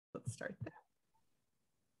start that.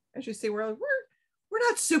 As you see, we're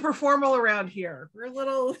not super formal around here. We're a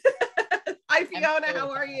little. Hi, Fiona. How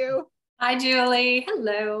are you? Hi, Julie.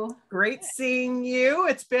 Hello. Great seeing you.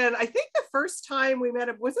 It's been, I think, the first time we met.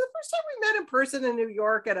 Was it the first time we met in person in New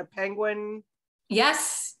York at a Penguin?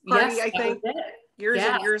 Yes. Party, yes, I think years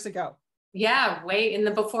and years ago. Yeah, way in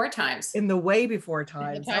the before times. In the way before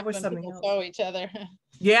times. That was something else. Saw each other.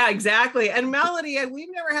 Yeah, exactly. And Melodie, we've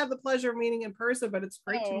never had the pleasure of meeting in person, but it's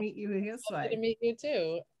great to meet you this way. To meet you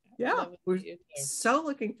too. Yeah, we're so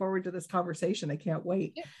looking forward to this conversation. I can't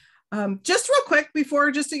wait. Just real quick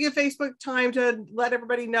before, just to give Facebook time to let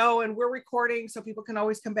everybody know, and we're recording so people can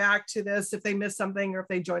always come back to this if they miss something or if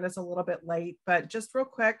they join us a little bit late, but just real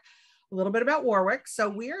quick, a little bit about Warwick. So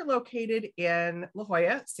we are located in La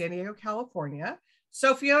Jolla, San Diego, California.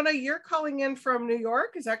 So Fiona, you're calling in from New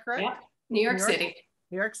York, is that correct? Yeah, New York City.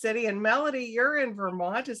 New York City. And Melodie, you're in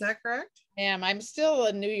Vermont, is that correct? I'm still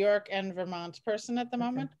a New York and Vermont person at the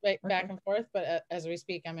moment, back and forth, but as we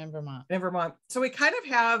speak, I'm in Vermont. In Vermont. So we kind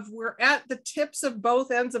of we're at the tips of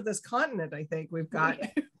both ends of this continent, I think we've got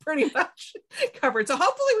pretty much covered. So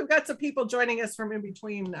hopefully we've got some people joining us from in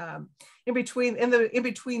between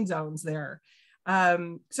zones there.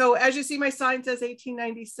 So as you see, my sign says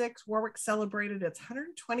 1896. Warwick celebrated its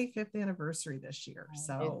 125th anniversary this year.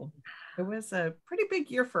 So it was a pretty big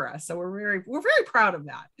year for us. So we're very proud of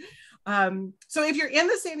that. So if you're in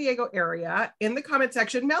the San Diego area, in the comment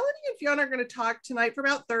section, Melodie and Fiona are going to talk tonight for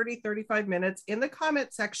about 35 minutes. In the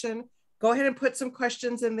comment section, go ahead and put some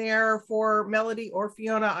questions in there for Melodie or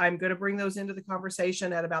Fiona. I'm going to bring those into the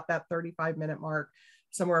conversation at about that 35-minute mark,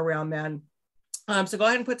 somewhere around then. So go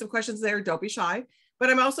ahead and put some questions there. Don't be shy. But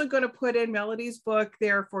I'm also going to put in Melodie's book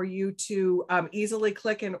there for you to easily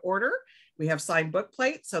click and order. We have signed book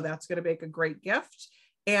plates, so that's going to make a great gift.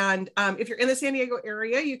 And if you're in the San Diego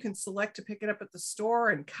area, you can select to pick it up at the store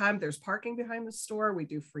and come. There's parking behind the store. We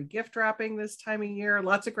do free gift wrapping this time of year.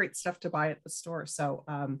 Lots of great stuff to buy at the store. So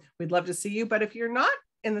we'd love to see you. But if you're not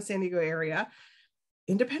in the San Diego area,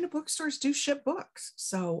 independent bookstores do ship books.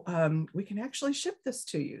 So we can actually ship this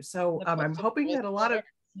to you. So I'm hoping that a lot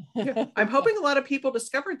of people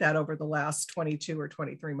discovered that over the last 22 or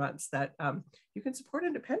 23 months that you can support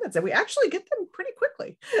independence, and we actually get them pretty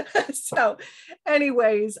quickly. So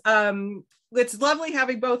anyways, it's lovely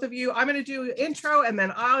having both of you. I'm going to do an intro and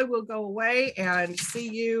then I will go away and see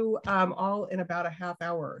you all in about a half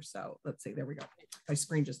hour or so. Let's see, there we go. My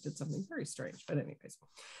screen just did something very strange, but anyways.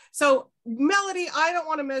 So Melodie, I don't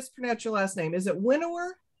want to mispronounce your last name. Is it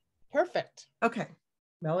Winawer? Perfect. Okay.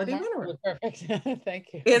 Melodie Winawer. Perfect. Thank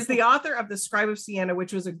you. Is the author of The Scribe of Siena,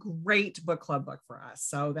 which was a great book club book for us.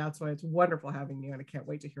 So that's why it's wonderful having you, and I can't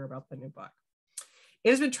wait to hear about the new book.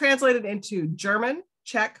 It has been translated into German,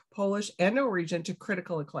 Czech, Polish, and Norwegian to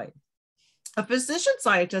critical acclaim. A physician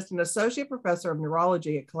scientist and associate professor of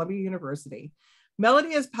neurology at Columbia University,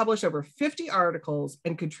 Melodie has published over 50 articles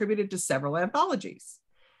and contributed to several anthologies.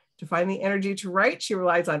 To find the energy to write, she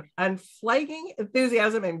relies on unflagging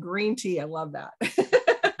enthusiasm and green tea. I love that.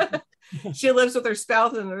 She lives with her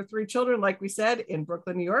spouse and her 3 children, like we said, in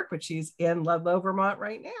Brooklyn, New York, but she's in Ludlow, Vermont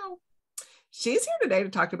right now. She's here today to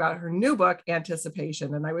talk about her new book,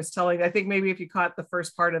 Anticipation. And I think maybe if you caught the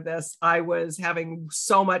first part of this, I was having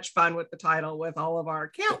so much fun with the title with all of our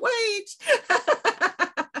can't wait.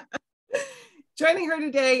 Joining her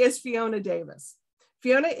today is Fiona Davis.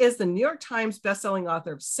 Fiona is the New York Times bestselling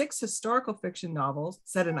author of 6 historical fiction novels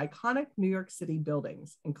set in iconic New York City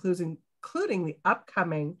buildings, including the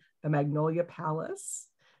upcoming The Magnolia Palace,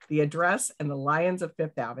 The Address, and The Lions of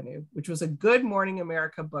Fifth Avenue, which was a Good Morning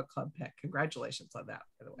America book club pick. Congratulations on that,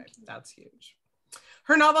 by the way. That's huge.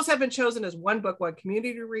 Her novels have been chosen as One Book, One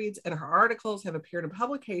Community Reads, and her articles have appeared in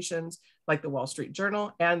publications like the Wall Street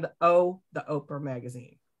Journal and the Oprah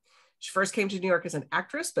magazine. She first came to New York as an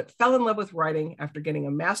actress, but fell in love with writing after getting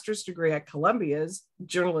a master's degree at Columbia's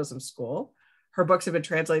journalism school. Her books have been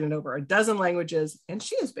translated in over a dozen languages, and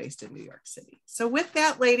she is based in New York City. So with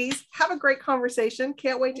that, ladies, have a great conversation.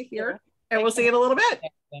 Can't wait to hear, and we'll see you in a little bit.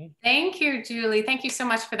 Thank you, Julie. Thank you so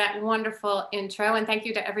much for that wonderful intro. And thank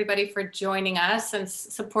you to everybody for joining us and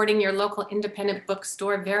supporting your local independent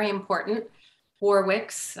bookstore. Very important.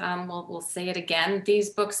 Warwick's, we'll say it again.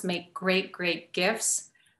 These books make great, great gifts.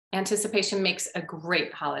 Anticipation makes a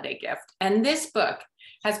great holiday gift. And this book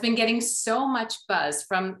has been getting so much buzz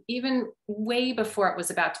from even way before it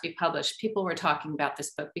was about to be published. People were talking about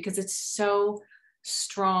this book because it's so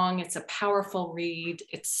strong. It's a powerful read.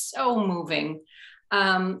 It's so moving.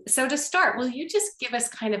 So to start, will you just give us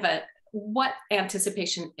kind of what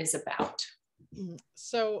Anticipation is about?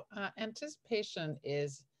 So Anticipation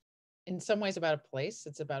is in some ways about a place.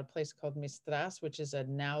 It's about a place called Mistras, which is a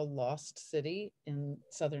now lost city in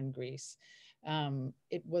southern Greece.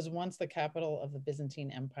 It was once the capital of the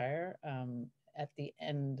Byzantine Empire at the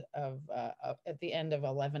end of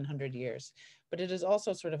 1100 years. But it is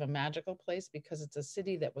also sort of a magical place because it's a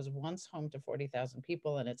city that was once home to 40,000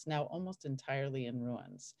 people, and it's now almost entirely in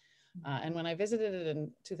ruins. And when I visited it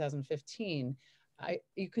in 2015,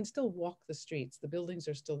 you can still walk the streets. The buildings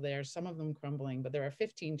are still there, some of them crumbling, but there are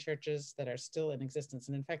 15 churches that are still in existence.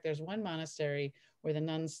 And in fact, there's one monastery where the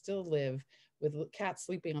nuns still live with cats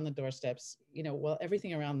sleeping on the doorsteps, while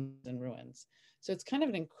everything around is in ruins. So it's kind of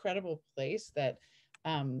an incredible place that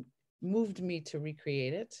moved me to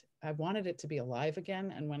recreate it. I wanted it to be alive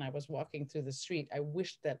again. And when I was walking through the street, I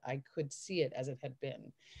wished that I could see it as it had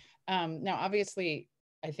been. Now, obviously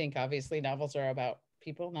novels are about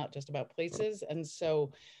people, not just about places. And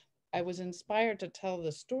so I was inspired to tell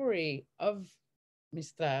the story of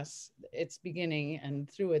Mistras, its beginning and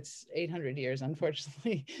through its 800 years,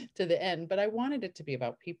 unfortunately, to the end. But I wanted it to be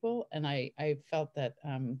about people. And I felt that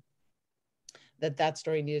that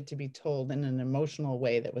story needed to be told in an emotional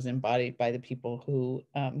way that was embodied by the people who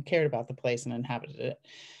cared about the place and inhabited it.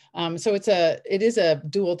 So it is a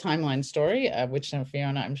dual timeline story, which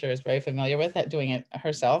Fiona, I'm sure, is very familiar with, doing it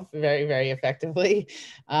herself very, very effectively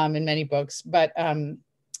in many books, but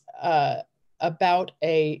about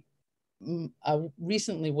a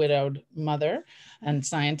recently widowed mother and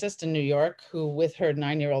scientist in New York who, with her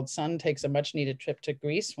 9-year-old son, takes a much needed trip to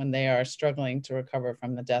Greece when they are struggling to recover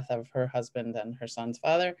from the death of her husband and her son's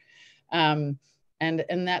father. And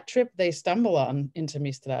in that trip, they stumble into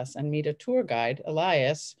Mistras and meet a tour guide,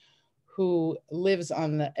 Elias, who lives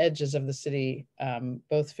on the edges of the city,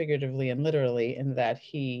 both figuratively and literally, in that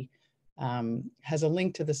he has a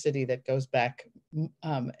link to the city that goes back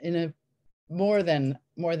in a more than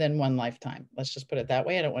one lifetime. Let's just put it that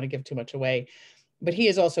way. I don't want to give too much away. But he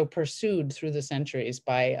is also pursued through the centuries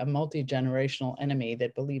by a multi-generational enemy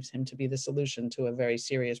that believes him to be the solution to a very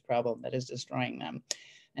serious problem that is destroying them.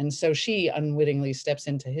 And so she unwittingly steps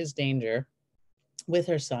into his danger with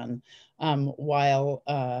her son while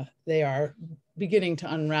they are beginning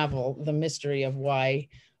to unravel the mystery of why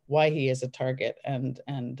he is a target and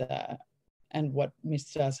what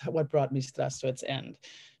brought Mistras to its end.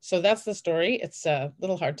 So that's the story. It's a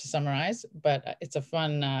little hard to summarize, but it's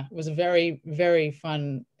it was a very, very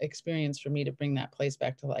fun experience for me to bring that place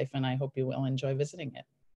back to life, and I hope you will enjoy visiting it.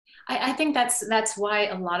 I think that's why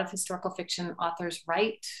a lot of historical fiction authors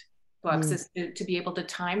write books, is to be able to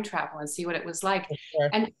time travel and see what it was like. Sure.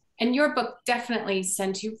 And your book definitely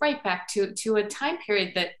sends you right back to a time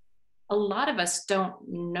period that a lot of us don't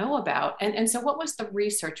know about. And so what was the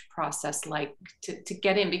research process like to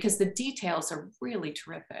get in? Because the details are really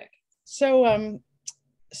terrific. So,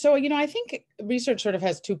 I think research sort of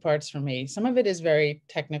has two parts for me. Some of it is very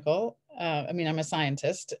technical. I'm a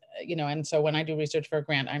scientist, and so when I do research for a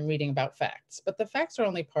grant, I'm reading about facts, but the facts are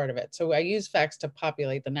only part of it. So I use facts to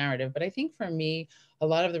populate the narrative. But I think for me, a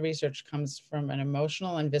lot of the research comes from an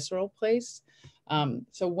emotional and visceral place.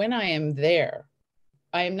 So when I am there,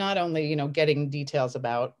 I am not only, getting details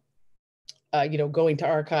about, going to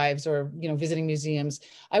archives or, visiting museums.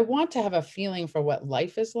 I want to have a feeling for what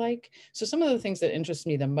life is like. So some of the things that interest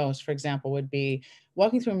me the most, for example, would be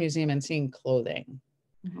walking through a museum and seeing clothing.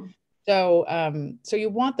 Mm-hmm. So you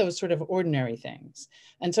want those sort of ordinary things.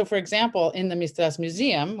 And so, for example, in the Mistras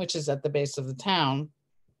Museum, which is at the base of the town,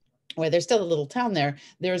 where there's still a little town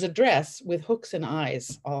there's a dress with hooks and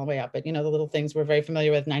eyes all the way up it. The little things we're very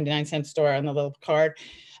familiar with, 99-cent store on the little card.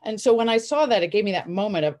 And so when I saw that, it gave me that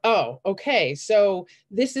moment of, oh, okay, so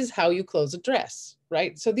this is how you close a dress,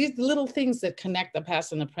 right? So these little things that connect the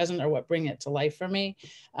past and the present are what bring it to life for me.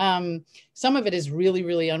 Some of it is really,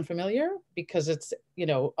 really unfamiliar because it's,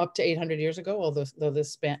 up to 800 years ago, although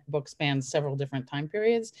this book spans several different time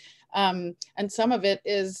periods. And some of it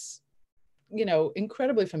is,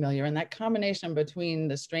 incredibly familiar. And that combination between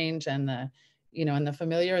the strange and the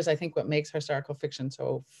familiar is, I think, what makes historical fiction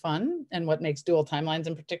so fun, and what makes dual timelines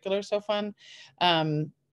in particular so fun.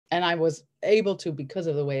 And I was able to, because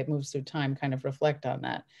of the way it moves through time, kind of reflect on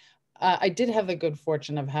that. I did have the good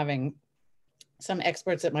fortune of having some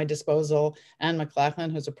experts at my disposal. Anne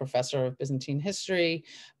McLachlan, who's a professor of Byzantine history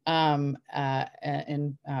in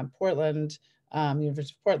Portland,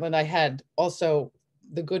 University of Portland. I had also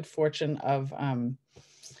the good fortune of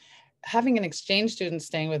having an exchange student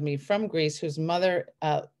staying with me from Greece, whose mother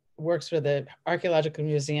works for the Archaeological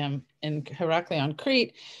Museum in Heraklion,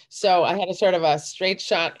 Crete. So I had a sort of a straight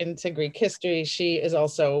shot into Greek history. She is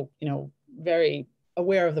also, very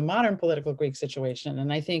aware of the modern political Greek situation.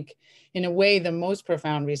 And I think in a way, the most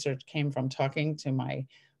profound research came from talking to my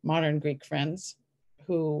modern Greek friends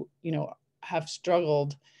who, you know, have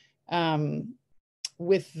struggled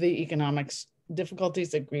with the economics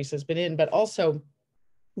difficulties that Greece has been in, but also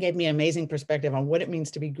gave me an amazing perspective on what it means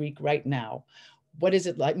to be Greek right now. What does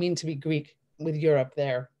it like mean to be Greek with Europe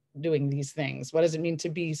there doing these things? What does it mean to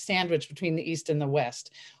be sandwiched between the East and the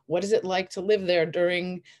West? What is it like to live there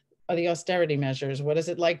during the austerity measures? What is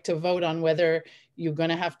it like to vote on whether you're going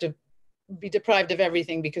to have to be deprived of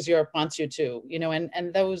everything because Europe wants you to, you know, and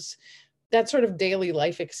that sort of daily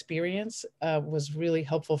life experience was really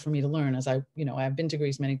helpful for me to learn, as I've been to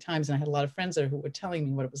Greece many times, and I had a lot of friends there who were telling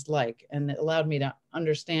me what it was like, and it allowed me to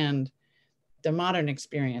understand the modern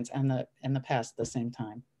experience and the past at the same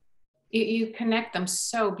time. You connect them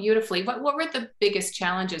so beautifully. What were the biggest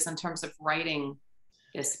challenges in terms of writing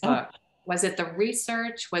this book? Was it the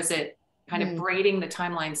research? Was it kind of braiding the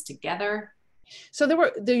timelines together? So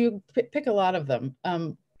you pick a lot of them.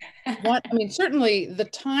 Certainly the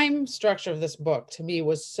time structure of this book to me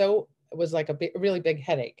was like a really big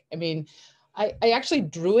headache. I mean, I actually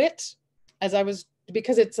drew it as I was,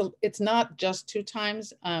 because it's not just 2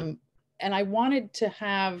 times. And I wanted to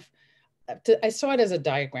I saw it as a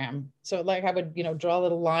diagram. So like I would, draw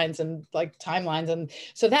little lines and like timelines. And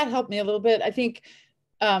so that helped me a little bit. I think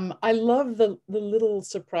I love the little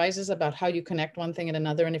surprises about how you connect one thing and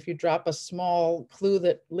another. And if you drop a small clue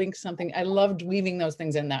that links something, I loved weaving those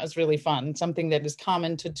things in. That was really fun. Something that is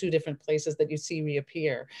common to 2 different places that you see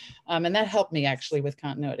reappear. And that helped me actually with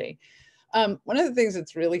continuity. One of the things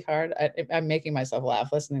that's really hard, I'm making myself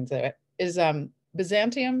laugh listening to it, is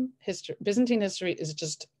Byzantine history is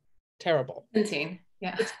just terrible. Byzantine.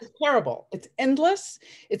 Yeah. It's terrible. It's endless.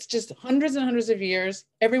 It's just hundreds and hundreds of years.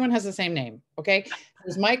 Everyone has the same name. Okay.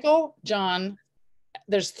 There's Michael, John.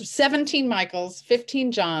 There's 17 Michaels,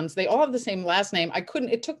 15 Johns. They all have the same last name.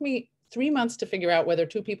 It took me 3 months to figure out whether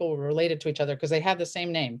 2 people were related to each other because they had the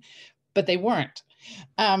same name, but they weren't.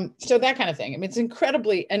 So that kind of thing. I mean, it's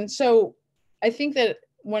incredibly, and so I think that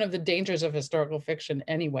one of the dangers of historical fiction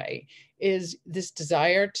anyway is this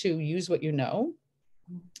desire to use what you know.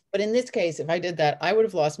 But in this case, if I did that, I would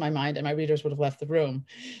have lost my mind and my readers would have left the room.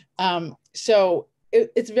 So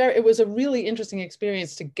it was a really interesting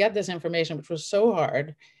experience to get this information, which was so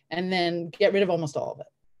hard, and then get rid of almost all of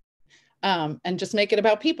it. And just make it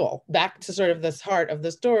about people, back to sort of this heart of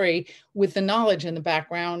the story with the knowledge in the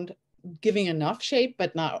background, giving enough shape,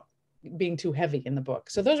 but not being too heavy in the book.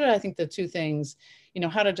 So those are, I think, the 2 things,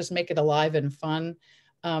 how to just make it alive and fun.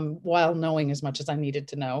 While knowing as much as I needed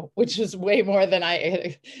to know, which is way more than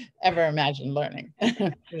I ever imagined learning,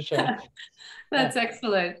 for sure. That's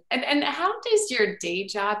excellent. And how does your day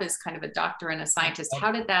job as kind of a doctor and a scientist,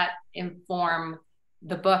 how did that inform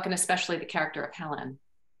the book and especially the character of Helen?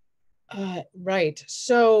 Right.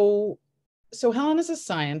 So Helen is a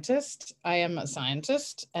scientist. I am a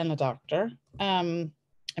scientist and a doctor.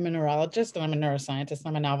 I'm a neurologist and I'm a neuroscientist and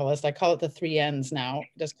I'm a novelist. I call it the 3 N's now,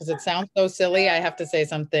 just because it sounds so silly. I have to say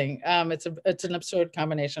something. It's an absurd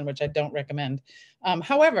combination, which I don't recommend.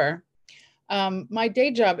 However, my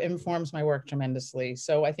day job informs my work tremendously.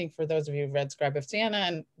 So I think for those of you who've read Scribe of Siena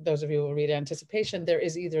and those of you who will read Anticipation, there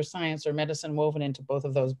is either science or medicine woven into both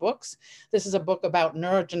of those books. This is a book about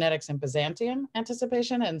neurogenetics and Byzantium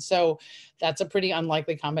Anticipation. And so that's a pretty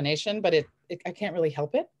unlikely combination, but I can't really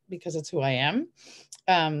help it because it's who I am.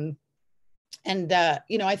 I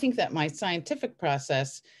think that my scientific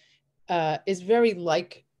process is very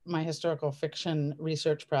like my historical fiction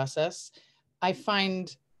research process. I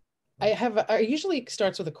find I usually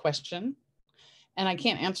starts with a question and I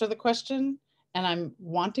can't answer the question and I'm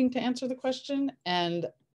wanting to answer the question. And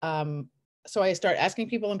so I start asking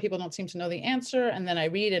people and people don't seem to know the answer. And then I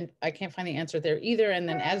read and I can't find the answer there either. And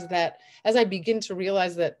then as I begin to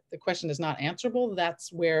realize that the question is not answerable,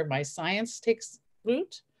 that's where my science takes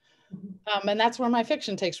root. And that's where my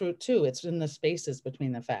fiction takes root too. It's in the spaces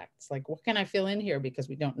between the facts. Like, what can I fill in here because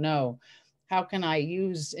we don't know? How can I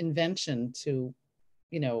use invention to,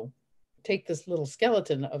 take this little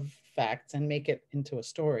skeleton of facts and make it into a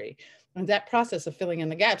story? And that process of filling in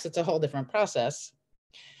the gaps, it's a whole different process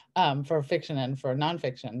for fiction and for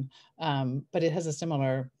nonfiction, but it has a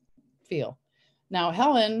similar feel. Now,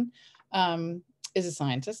 Helen is a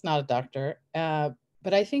scientist, not a doctor,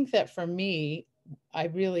 but I think that for me, I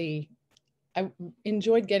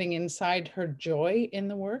enjoyed getting inside her joy in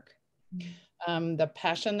the work, the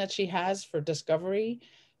passion that she has for discovery,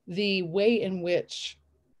 the way in which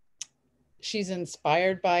she's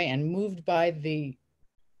inspired by and moved by the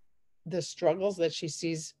struggles that she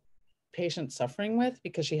sees patients suffering with,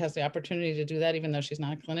 because she has the opportunity to do that even though she's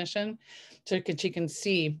not a clinician. So she can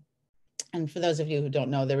see And for those of you who don't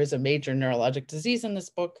know, there is a major neurologic disease in this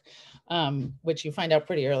book, which you find out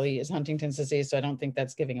pretty early is Huntington's disease. So I don't think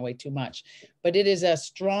that's giving away too much, but it is a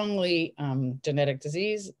strongly genetic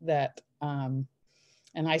disease that,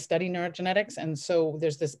 and I study neurogenetics. And so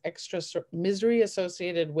there's this extra misery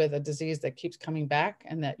associated with a disease that keeps coming back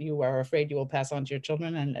and that you are afraid you will pass on to your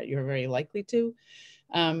children and that you're very likely to.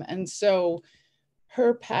 And so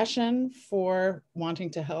her passion for wanting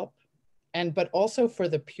to help, but also for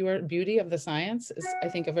the pure beauty of the science is, I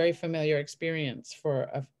think, a very familiar experience for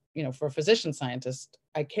a physician scientist.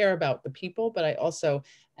 I care about the people, but I also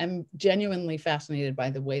am genuinely fascinated by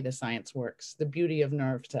the way the science works, the beauty of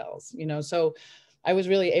nerve cells, so I was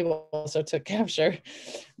really able also to capture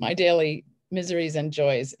my daily miseries and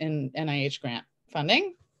joys in NIH grant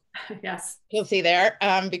funding. Yes. You'll see there,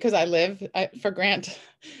 because I live for grant.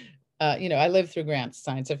 I live through grants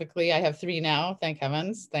scientifically. I have 3 now, thank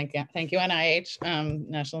heavens. Thank you, NIH,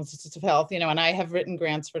 National Institutes of Health, and I have written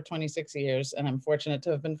grants for 26 years, and I'm fortunate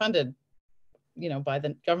to have been funded, by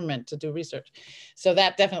the government to do research. So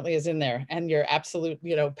that definitely is in there. And your absolute,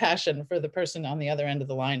 passion for the person on the other end of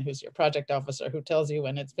the line, who's your project officer, who tells you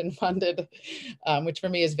when it's been funded, which for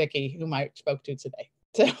me is Vicky, whom I spoke to today.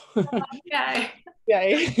 So, okay.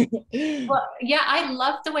 Yeah. Well, yeah, I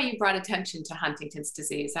love the way you brought attention to Huntington's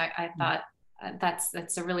disease. I thought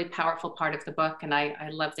that's a really powerful part of the book. And I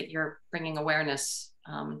love that you're bringing awareness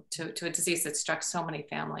to a disease that struck so many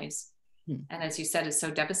families. And as you said, is so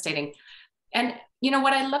devastating. And,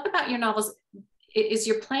 what I love about your novels is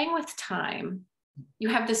you're playing with time. You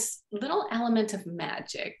have this little element of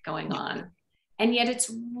magic going on, and yet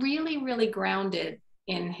it's really, really grounded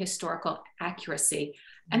in historical accuracy.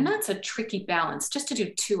 And that's a tricky balance, just to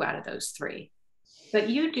do 2 out of those 3. But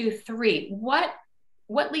you do 3. What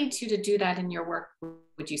leads you to do that in your work,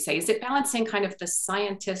 would you say? Is it balancing kind of the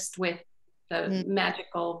scientist with the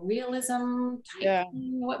magical realism type? Yeah.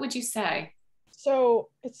 What would you say? So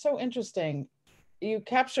it's so interesting. You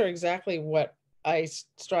capture exactly what I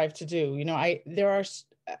strive to do. There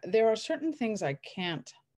are certain things I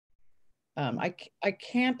can't, I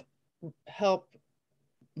can't help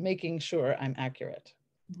making sure I'm accurate.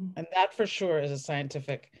 And that for sure is a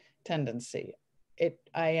scientific tendency. It's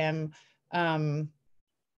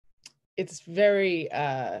very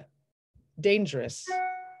dangerous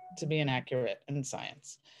to be inaccurate in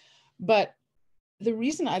science. But the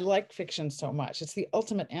reason I like fiction so much, it's the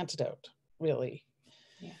ultimate antidote, really,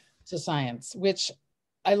 to science, which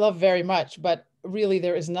I love very much, but really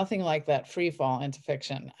there is nothing like that free fall into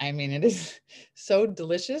fiction. I mean, it is so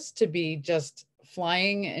delicious to be just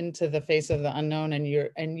flying into the face of the unknown, and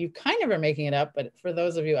you kind of are making it up. But for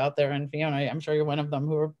those of you out there, and Fiona, I'm sure you're one of them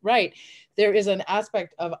who are right, there is an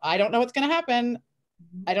aspect of, I don't know what's going to happen.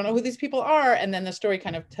 I don't know who these people are. And then the story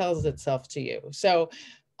kind of tells itself to you. So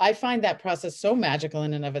I find that process so magical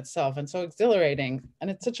in and of itself and so exhilarating. And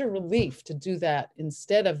it's such a relief to do that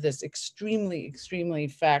instead of this extremely, extremely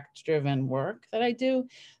fact-driven work that I do,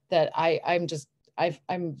 that I'm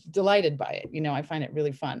delighted by it. I find it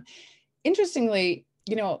really fun. Interestingly,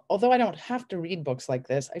 although I don't have to read books like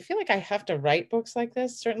this, I feel like I have to write books like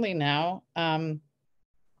this, certainly now. I'm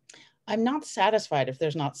not satisfied if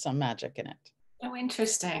there's not some magic in it. Oh,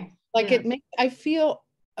 interesting. Like I feel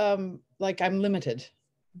like I'm limited.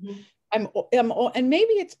 And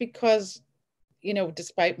maybe it's because,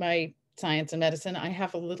 despite my science and medicine, I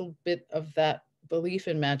have a little bit of that belief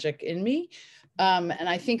in magic in me. And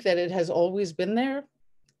I think that it has always been there.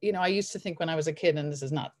 I used to think when I was a kid, and this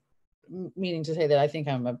is not meaning to say that I think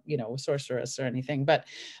I'm a sorceress or anything, but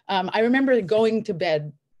I remember going to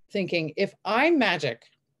bed thinking, if I'm magic,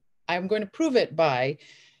 I'm going to prove it by,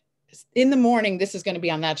 in the morning, this is going to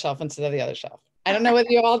be on that shelf instead of the other shelf. I don't know whether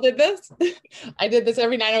you all did this. I did this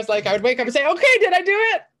every night. I would wake up and say, okay, did I do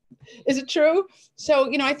it? Is it true?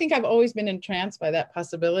 So, I think I've always been entranced by that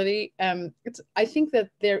possibility. I think that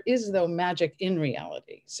there is, though, magic in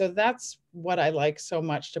reality. So that's what I like so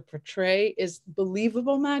much to portray, is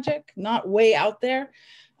believable magic, not way out there.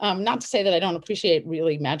 Not to say that I don't appreciate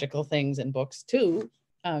really magical things in books too,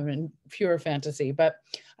 and pure fantasy, but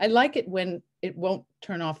I like it when it won't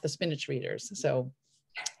turn off the spinach readers. So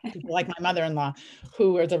people like my mother-in-law,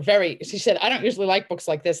 who are she said, I don't usually like books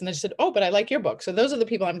like this. And then she said, oh, but I like your book. So those are the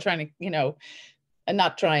people I'm trying to, and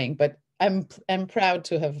not trying, but I'm proud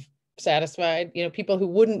to have satisfied, people who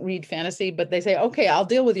wouldn't read fantasy, but they say, okay, I'll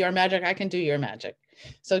deal with your magic. I can do your magic.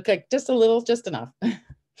 So it's like just a little, just enough.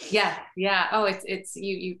 Yeah. Oh, it's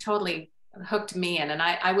you totally hooked me in. And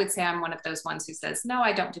I would say I'm one of those ones who says, no,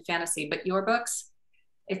 I don't do fantasy, but your books,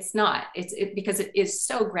 it's not, because it is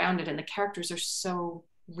so grounded and the characters are so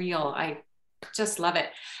real. I just love it.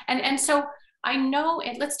 And so I know,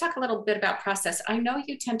 and let's talk a little bit about process. I know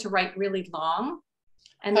you tend to write really long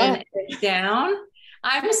and then edit down.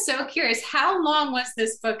 I'm so curious, how long was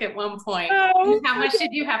this book at one point? Oh, And how much did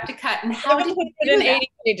you have to cut? And how did you do that?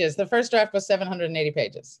 780 pages. The first draft was 780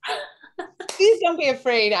 pages. Please don't be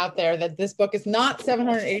afraid out there that this book is not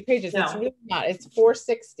 780 pages. No. It's really not. It's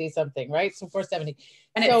 460 something, right? So 470.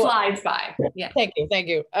 And it flies by. Yeah. Thank you. Thank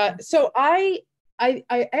you. So I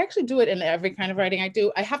actually do it in every kind of writing I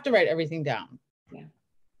do. I have to write everything down. Yeah.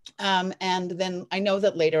 And then I know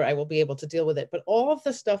that later I will be able to deal with it. But all of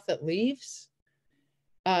the stuff that leaves,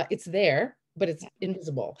 it's there, but it's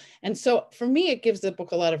invisible. And so for me, it gives the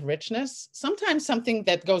book a lot of richness. Sometimes something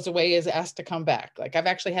that goes away is asked to come back. Like I've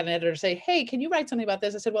actually had an editor say, hey, can you write something about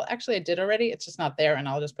this? I said, well, actually I did already. It's just not there and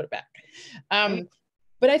I'll just put it back. Right.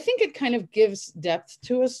 But I think it kind of gives depth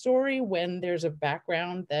to a story when there's a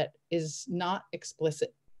background that is not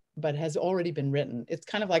explicit, but has already been written. It's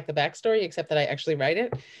kind of like the backstory, except that I actually write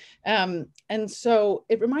it. And so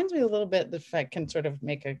it reminds me a little bit, if I can sort of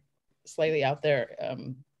make a slightly out there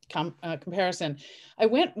comparison. I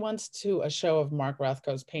went once to a show of Mark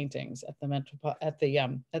Rothko's paintings at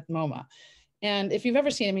at MoMA. And if you've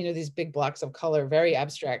ever seen them, you know, these big blocks of color, very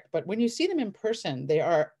abstract, but when you see them in person, they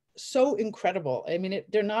are so incredible. I mean,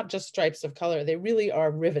 they're not just stripes of color. They really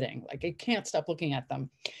are riveting. Like I can't stop looking at them.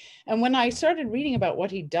 And when I started reading about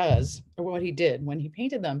what he does, or what he did when he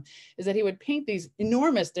painted them, is that he would paint these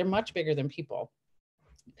enormous, they're much bigger than people,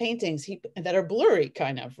 paintings that are blurry,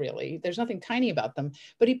 kind of, really. There's nothing tiny about them,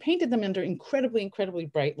 but he painted them under incredibly, incredibly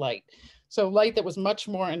bright light. So light that was much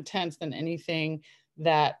more intense than anything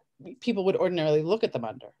that people would ordinarily look at them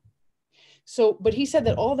under. So, but he said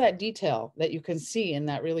that all that detail that you can see in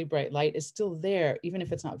that really bright light is still there, even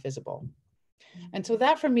if it's not visible. And so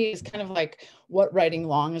that for me is kind of like what writing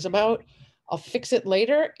long is about. I'll fix it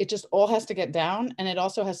later. It just all has to get down. And it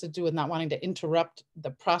also has to do with not wanting to interrupt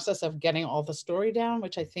the process of getting all the story down,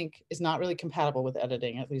 which I think is not really compatible with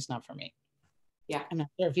editing, at least not for me. Yeah. I'm not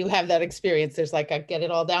sure if you have that experience. There's like a get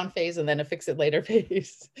it all down phase and then a fix it later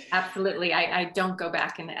phase. Absolutely. I don't go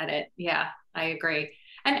back and edit. Yeah, I agree.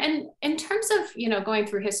 And in terms of, you know, going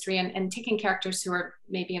through history and taking characters who are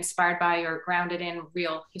maybe inspired by or grounded in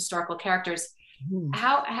real historical characters,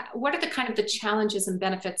 what are the kind of the challenges and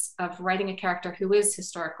benefits of writing a character who is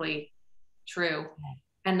historically true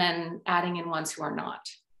and then adding in ones who are not?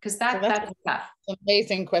 Because that's tough.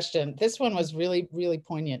 Amazing question. This one was really, really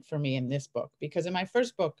poignant for me in this book, because in my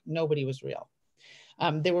first book, nobody was real.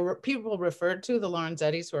 There were people referred to, the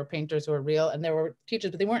Lorenzettis, who are painters who are real, and there were teachers,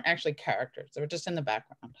 but they weren't actually characters. They were just in the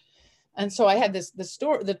background. And so I had the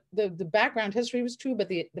story, the background history was true, but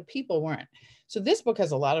the people weren't. So this book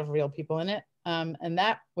has a lot of real people in it. And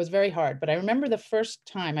that was very hard. But I remember the first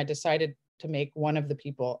time I decided to make one of the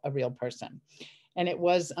people a real person. And it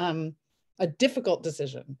was a difficult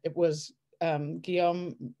decision. It was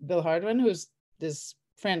Guillaume Villehardouin, who's this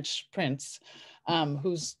French prince,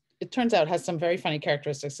 who's, it turns out, has some very funny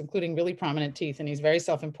characteristics, including really prominent teeth, and he's very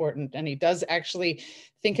self-important, and he does actually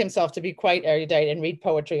think himself to be quite erudite and read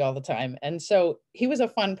poetry all the time. And so he was a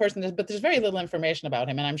fun person, but there's very little information about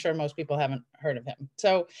him, and I'm sure most people haven't heard of him.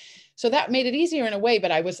 So that made it easier in a way,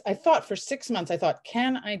 but I thought for 6 months, I thought,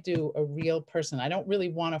 can I do a real person? I don't really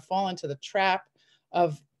want to fall into the trap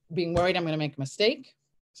of being worried I'm going to make a mistake.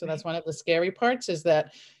 So that's one of the scary parts, is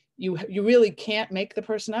that you really can't make the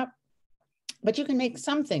person up, but you can make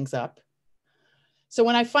some things up. So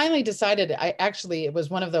when I finally decided, it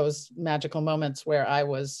was one of those magical moments where I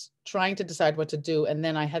was trying to decide what to do. And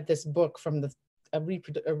then I had this book from a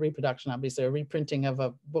reproduction, obviously, a reprinting of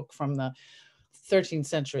a book from the 13th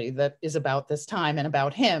century that is about this time and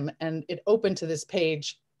about him. And it opened to this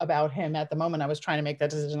page about him at the moment I was trying to make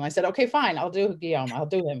that decision. I said, okay, fine, I'll do Guillaume, I'll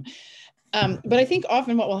do him. But I think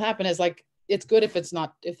often what will happen is, like, it's good if there's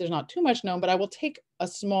not too much known, but I will take a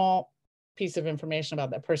small piece of information about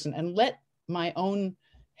that person and let my own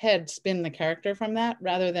head spin the character from that,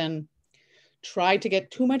 rather than try to get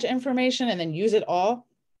too much information and then use it all.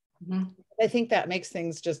 Mm-hmm. I think that makes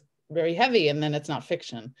things just very heavy, and then it's not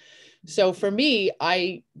fiction. So for me,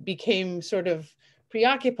 I became sort of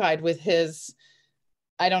preoccupied with his,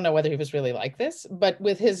 I don't know whether he was really like this, but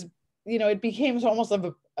with his, it became almost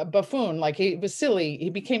like a buffoon. Like, he was silly. He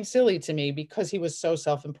became silly to me because he was so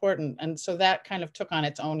self-important. And so that kind of took on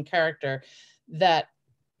its own character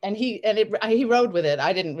and he rode with it.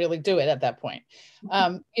 I didn't really do it at that point.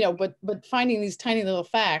 But finding these tiny little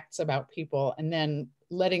facts about people and then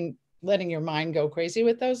letting your mind go crazy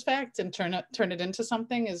with those facts and turn it into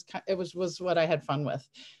something was what I had fun with.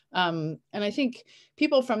 And I think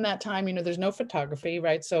people from that time, there's no photography,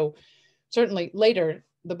 right? So certainly later,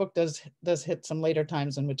 the book does hit some later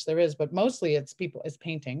times in which there is, but mostly it's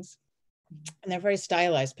paintings, and they're very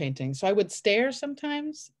stylized paintings. So I would stare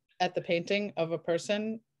sometimes at the painting of a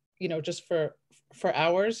person, just for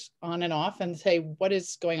hours on and off, and say, what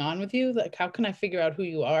is going on with you? Like, how can I figure out who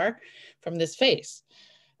you are from this face?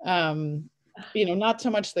 Not so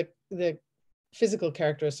much the physical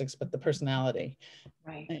characteristics, but the personality.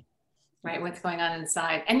 Right. Right, what's going on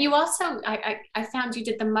inside. And you also, I found you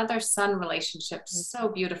did the mother-son relationship so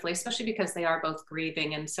beautifully, especially because they are both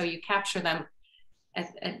grieving. And so you capture them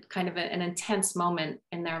at kind of an intense moment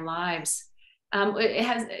in their lives.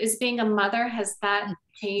 Is being a mother, has that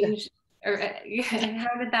changed? Or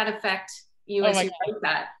how did that affect you as you wrote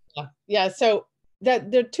that? Yeah, so there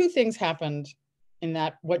are two things happened in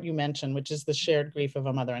that, what you mentioned, which is the shared grief of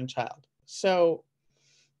a mother and child. So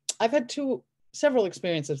I've had several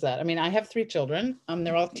experiences of that. I mean, I have 3 children.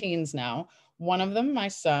 They're all teens now. One of them, my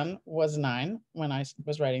son, was 9 when I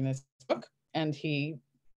was writing this book. And he,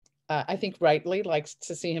 I think rightly, likes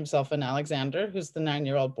to see himself in Alexander, who's the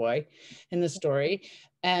 9-year-old boy in the story.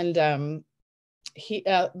 And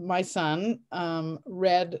my son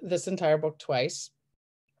read this entire book twice.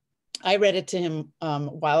 I read it to him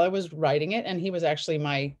while I was writing it, and he was actually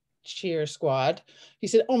my cheer squad. He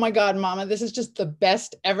said, "Oh my God, Mama, this is just the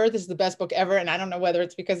best ever. This is the best book ever." And I don't know whether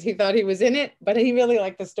it's because he thought he was in it, but he really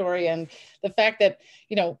liked the story. And the fact that,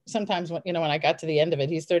 sometimes when I got to the end of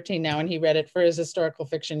it, he's 13 now, and he read it for his historical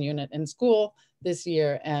fiction unit in school this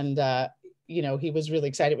year. And, he was really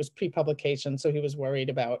excited. It was pre-publication. So he was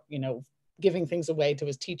worried about, giving things away to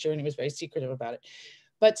his teacher, and he was very secretive about it.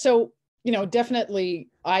 But so, definitely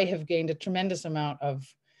I have gained a tremendous amount of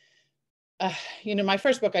my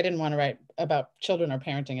first book, I didn't want to write about children or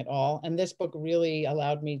parenting at all. And this book really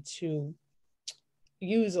allowed me to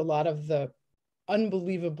use a lot of the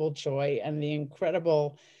unbelievable joy and the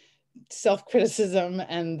incredible self-criticism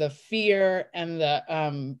and the fear and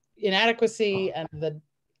the inadequacy and the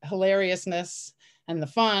hilariousness and the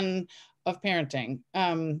fun of parenting.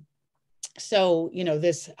 So,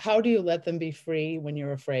 this, how do you let them be free when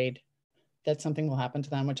you're afraid that something will happen to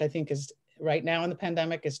them, which I think is right now in the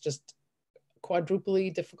pandemic is just quadruply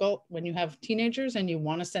difficult when you have teenagers and you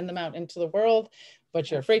want to send them out into the world, but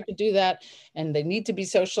you're afraid to do that, and they need to be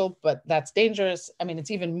social, but that's dangerous. I mean,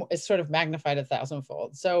 it's sort of magnified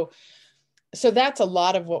 1,000-fold. So that's a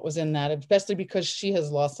lot of what was in that, especially because she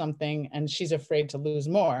has lost something and she's afraid to lose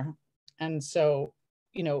more. And so,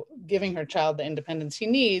 giving her child the independence he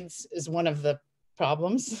needs is one of the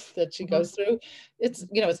problems that she goes through. It's,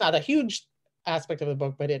 it's not a huge aspect of the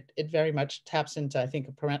book, but it very much taps into, I think,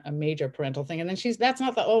 a major parental thing. And then that's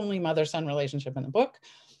not the only mother-son relationship in the book,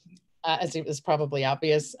 as it was probably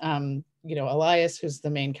obvious. Elias, who's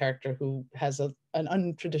the main character, who has an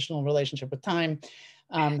untraditional relationship with time,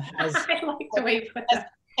 has, I like the way you put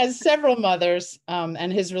that. Has several mothers,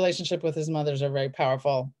 and his relationship with his mothers are very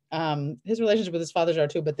powerful. His relationship with his fathers are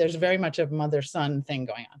too, but there's very much a mother-son thing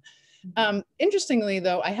going on. Interestingly,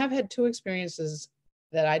 though, I have had 2 experiences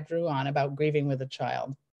that I drew on about grieving with a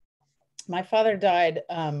child. My father died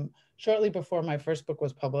shortly before my first book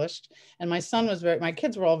was published, and my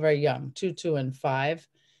kids were all very young, 2, and 5,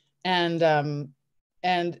 and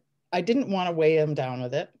I didn't want to weigh them down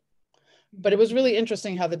with it, but it was really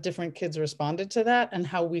interesting how the different kids responded to that and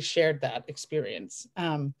how we shared that experience.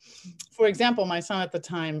 For example, my son at the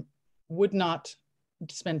time would not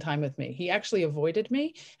spend time with me. He actually avoided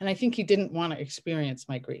me, and I think he didn't want to experience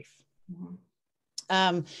my grief.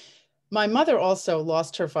 My mother also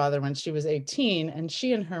lost her father when she was 18, and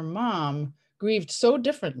she and her mom grieved so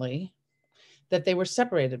differently that they were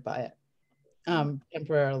separated by it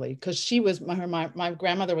temporarily, because my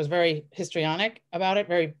grandmother was very histrionic about it,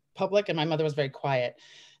 very public, and my mother was very quiet.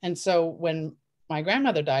 And so when my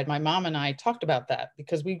grandmother died, my mom and I talked about that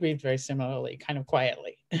because we grieved very similarly, kind of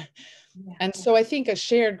quietly. Yeah. And so I think a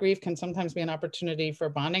shared grief can sometimes be an opportunity for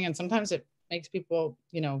bonding, and sometimes it makes people,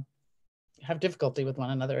 have difficulty with one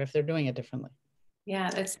another if they're doing it differently. Yeah,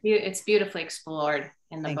 it's beautifully explored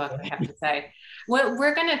in the book, I have to say. Well,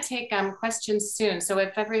 we're going to take questions soon. So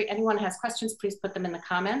if anyone has questions, please put them in the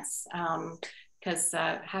comments, because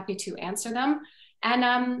happy to answer them.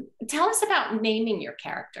 And tell us about naming your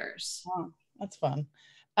characters. Oh, that's fun.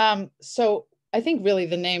 So I think really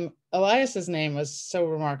the name, Elias's name, was so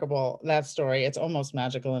remarkable, that story. It's almost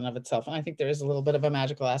magical in of itself. And I think there is a little bit of a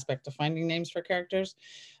magical aspect to finding names for characters.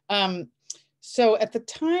 So at the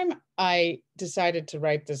time I decided to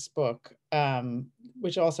write this book,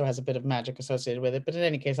 which also has a bit of magic associated with it, but in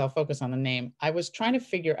any case, I'll focus on the name. I was trying to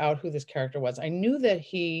figure out who this character was. I knew that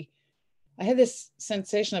I had this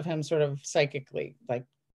sensation of him sort of psychically, like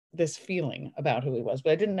this feeling about who he was,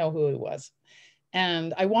 but I didn't know who he was.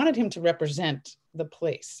 And I wanted him to represent the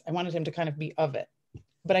place. I wanted him to kind of be of it.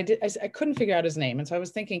 But I couldn't figure out his name. And so I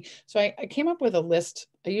was thinking, so I came up with a list.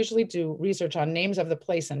 I usually do research on names of the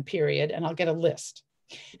place and period, and I'll get a list.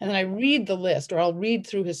 And then I read the list, or I'll read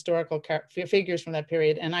through historical figures from that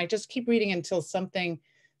period. And I just keep reading until something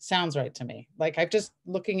sounds right to me. Like I'm just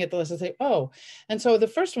looking at the list and say, oh. And so the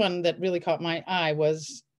first one that really caught my eye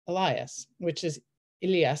was Elias, which is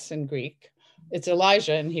Elias in Greek. It's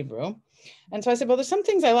Elijah in Hebrew. And so I said, well, there's some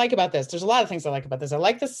things I like about this. There's a lot of things I like about this. I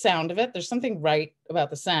like the sound of it. There's something right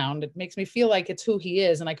about the sound. It makes me feel like it's who he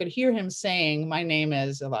is. And I could hear him saying, my name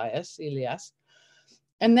is Elias.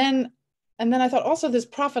 And then I thought also this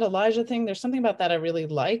prophet Elijah thing, there's something about that I really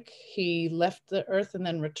like. He left the earth and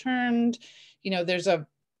then returned. You know, there's a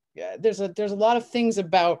lot of things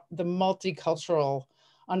about the multicultural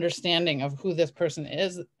understanding of who this person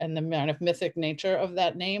is and the kind of mythic nature of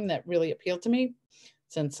that name that really appealed to me,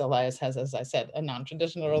 since Elias has, as I said, a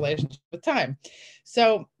non-traditional relationship with time.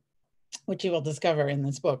 So, which you will discover in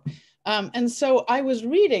this book. And so I was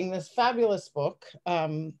reading this fabulous book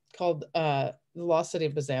called The Lost City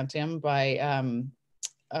of Byzantium by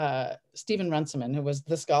Stephen Runciman, who was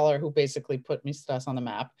the scholar who basically put Mistras on the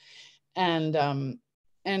map. And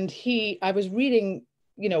I was reading,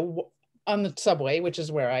 you know, on the subway, which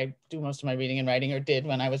is where I do most of my reading and writing, or did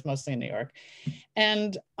when I was mostly in New York.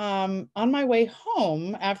 And on my way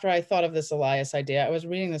home, after I thought of this Elias idea, I was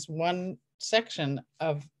reading this one section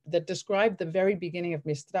that described the very beginning of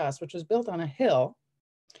Mistras, which was built on a hill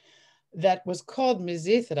that was called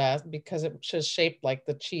Mizithra because it was shaped like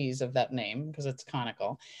the cheese of that name, because it's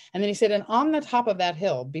conical. And then he said, and on the top of that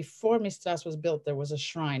hill, before Mistras was built, there was a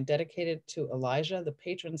shrine dedicated to Elijah, the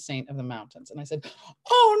patron saint of the mountains. And I said,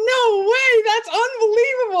 oh, no way, that's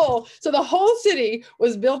unbelievable. So the whole city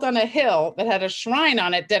was built on a hill that had a shrine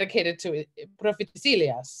on it dedicated to Prophetess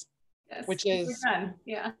Elias. Yes, which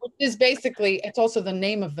is basically, it's also the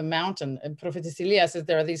name of the mountain. And Prophetess Elias is,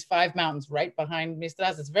 there are these 5 mountains right behind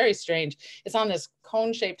Mistras. It's very strange. It's on this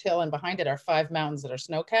cone-shaped hill, and behind it are 5 mountains that are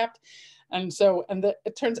snow-capped. And so,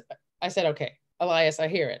 it turns, I said, okay, Elias, I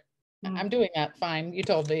hear it. I'm doing that, fine. You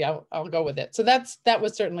told me, I'll go with it. So that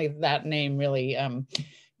was certainly, that name really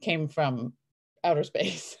came from outer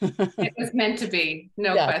space. It was meant to be,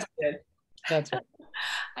 no question. That's right.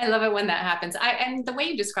 I love it when that happens. And the way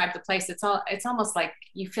you describe the place, it's almost like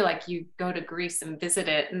you feel like you go to Greece and visit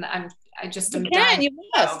it. And you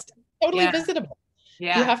must. Totally visitable.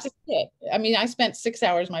 Yeah. You have to see it. I mean, I spent 6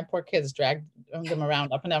 hours, my poor kids dragged them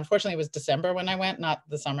around up and down. Unfortunately, it was December when I went, not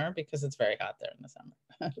the summer, because it's very hot there in the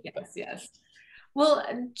summer. Yes. Well,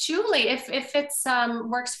 Julie, if it's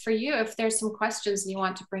works for you, if there's some questions and you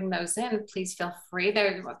want to bring those in, please feel free.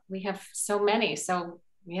 We have so many. So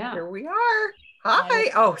yeah. Here we are.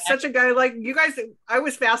 Hi. Oh, such a guy like you guys. I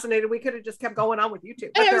was fascinated. We could have just kept going on with you two.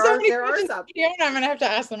 But there are some. Fiona, I'm going to have to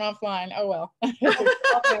ask them offline. Oh, well. Well, you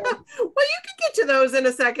can get to those in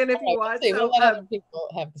a second if you want. So, we'll let other people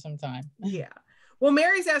have some time. Yeah. Well,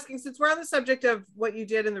 Mary's asking, since we're on the subject of what you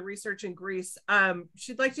did in the research in Greece,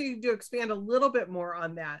 she'd like you to expand a little bit more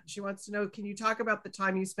on that. She wants to know, can you talk about the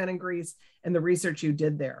time you spent in Greece and the research you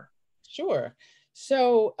did there? Sure.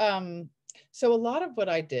 So a lot of what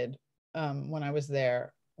I did when I was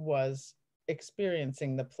there was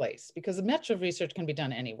experiencing the place, because the metro research can be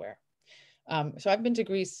done anywhere. So I've been to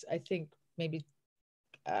Greece, I think maybe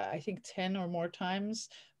 10 or more times.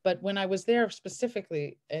 But when I was there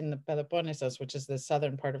specifically in the Peloponnesos, which is the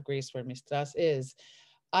southern part of Greece where Mistras is,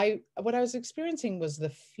 what I was experiencing was the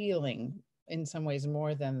feeling in some ways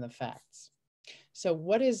more than the facts. So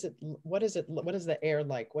what is it? What is the air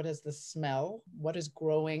like? What is the smell? What is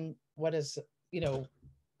growing? What is,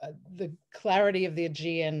 the clarity of the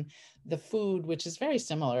Aegean, the food, which is very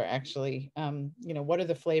similar actually. What are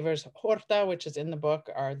the flavors? Horta, which is in the book,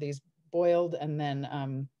 are these boiled and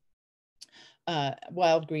then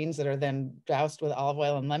wild greens that are then doused with olive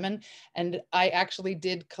oil and lemon. And I actually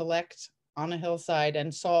did collect on a hillside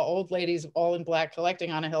and saw old ladies all in black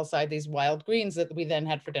collecting on a hillside these wild greens that we then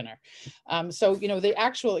had for dinner. So, the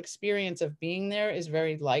actual experience of being there is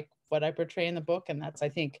very like what I portray in the book. And that's, I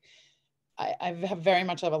think, I have very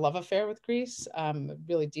much of a love affair with Greece,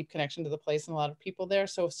 really deep connection to the place and a lot of people there.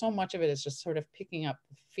 So much of it is just sort of picking up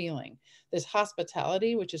the feeling. This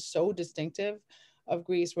hospitality, which is so distinctive of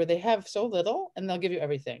Greece, where they have so little and they'll give you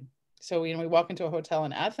everything. So, we walk into a hotel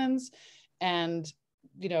in Athens and,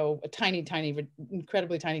 a tiny,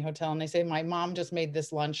 incredibly tiny hotel. And they say, my mom just made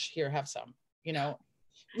this lunch, here, have some,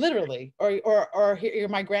 literally, or here,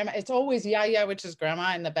 my grandma, it's always which is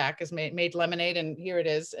grandma in the back is made lemonade and here it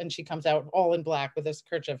is. And she comes out all in black with this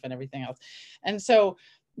kerchief and everything else. And so,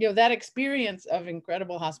 you know, that experience of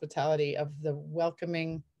incredible hospitality, of the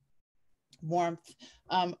welcoming warmth,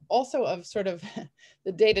 also of sort of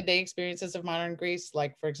the day-to-day experiences of modern Greece.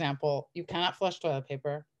 Like, for example, you cannot flush toilet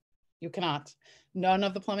paper. You cannot. None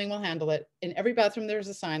of the plumbing will handle it. In every bathroom, there's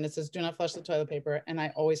a sign that says, do not flush the toilet paper. And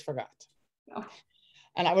I always forgot. Oh.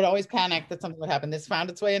 And I would always panic that something would happen. This found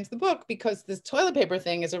its way into the book because this toilet paper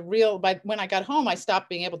thing is a real, when I got home, I stopped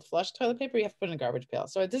being able to flush toilet paper. You have to put it in a garbage pail.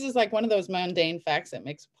 So this is like one of those mundane facts that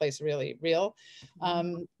makes a place really real.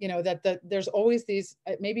 You know, that there's always these,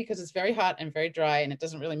 maybe because it's very hot and very dry and it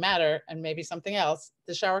doesn't really matter. And maybe something else,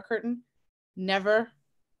 the shower curtain never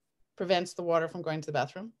prevents the water from going to the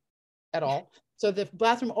bathroom at all. So the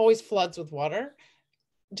bathroom always floods with water.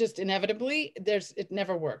 Just inevitably, it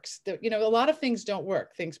never works. You know, a lot of things don't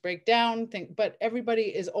work. Things break down, but everybody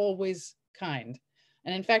is always kind.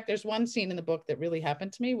 And in fact, there's one scene in the book that really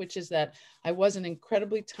happened to me, which is that I was in an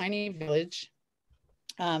incredibly tiny village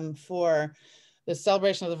for the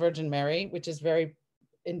celebration of the Virgin Mary, which is very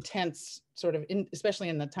intense, sort of, especially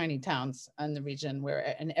in the tiny towns in the region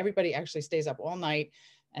and everybody actually stays up all night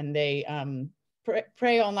and they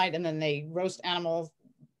pray all night, and then they roast animals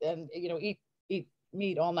and, you know, eat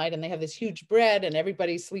meat all night, and they have this huge bread and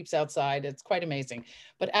everybody sleeps outside. It's quite amazing.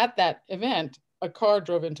 But at that event, a car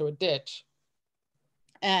drove into a ditch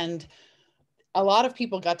and a lot of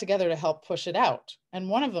people got together to help push it out. And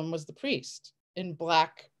one of them was the priest in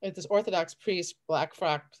black, this Orthodox priest, black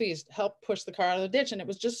frock, please help push the car out of the ditch. And it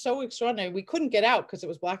was just so extraordinary. We couldn't get out because it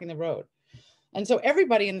was blocking the road. And so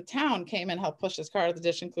everybody in the town came and helped push this car out of the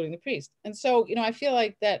ditch, including the priest. And so, you know, I feel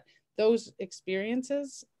like that those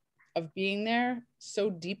experiences of being there so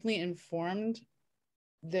deeply informed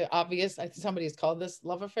the obvious, I think somebody has called this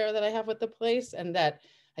love affair that I have with the place, and that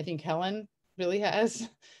I think Helen really has,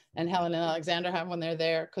 and Helen and Alexander have when they're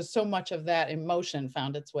there, because so much of that emotion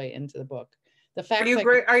found its way into the book. The fact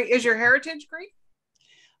is your heritage Greek?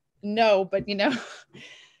 No, but you know,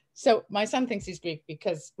 so my son thinks he's Greek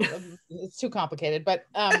because it's too complicated. But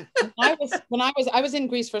I was in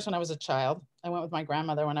Greece first when I was a child. I went with my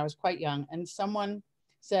grandmother when I was quite young, and someone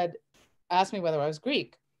asked me whether I was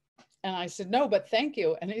Greek. And I said, no, but thank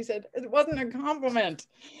you. And he said, it wasn't a compliment.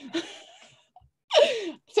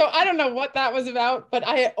 So I don't know what that was about, but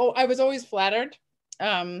I was always flattered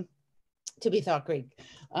to be thought Greek.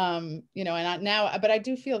 You know, and but I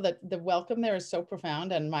do feel that the welcome there is so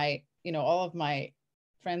profound, and all of my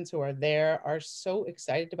friends who are there are so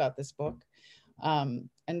excited about this book. And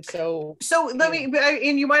so let me,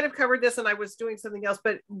 and you might have covered this and I was doing something else,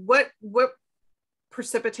 but what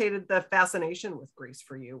precipitated the fascination with Greece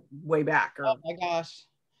for you way back? Oh my gosh.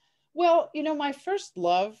 Well, you know, my first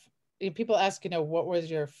love, people ask, you know, what was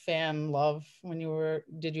your fan love when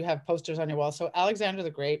did you have posters on your wall? So Alexander the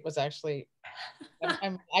Great was actually,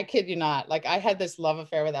 I kid you not, like I had this love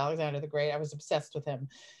affair with Alexander the Great. I was obsessed with him.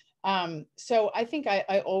 So I think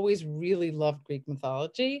I always really loved Greek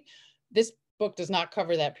mythology. This book does not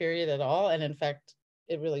cover that period at all. And in fact,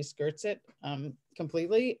 it really skirts it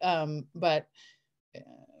completely. But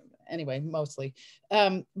anyway, mostly.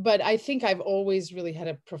 But I think I've always really had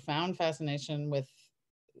a profound fascination with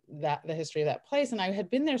the history of that place. And I had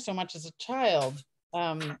been there so much as a child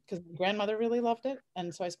because my grandmother really loved it.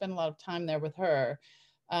 And so I spent a lot of time there with her.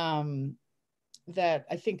 That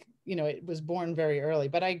I think, you know, it was born very early,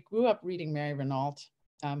 but I grew up reading Mary Renault,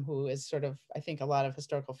 who is sort of, I think a lot of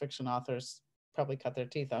historical fiction authors probably cut their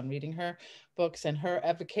teeth on reading her books and her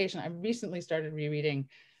evocation. I recently started rereading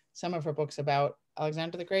some of her books about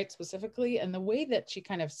Alexander the Great specifically, and the way that she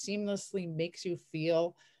kind of seamlessly makes you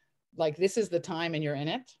feel like this is the time and you're in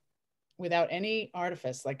it without any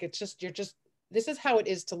artifice. Like this is how it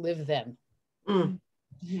is to live then. And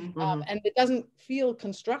it doesn't feel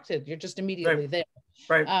constructed. You're just immediately there.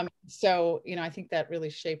 Right. So, you know, I think that really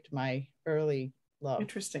shaped my early love.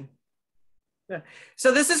 Interesting. Yeah.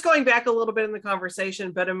 So this is going back a little bit in the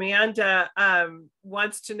conversation, but Amanda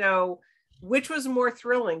wants to know, which was more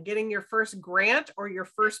thrilling, getting your first grant or your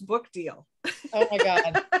first book deal? Oh my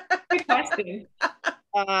God. Good question.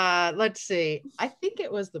 Let's see. I think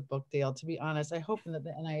it was the book deal, to be honest. I hope that the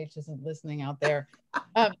NIH isn't listening out there.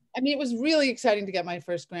 I mean, it was really exciting to get my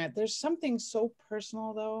first grant. There's something so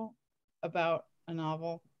personal, though, about a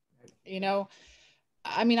novel. You know,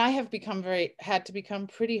 I mean, I have had to become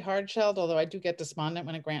pretty hard-shelled, although I do get despondent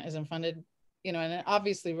when a grant isn't funded. You know, and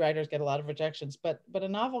obviously writers get a lot of rejections, but a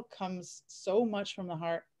novel comes so much from the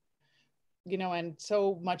heart, you know, and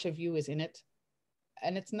so much of you is in it.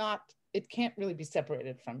 And it can't really be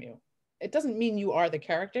separated from you. It doesn't mean you are the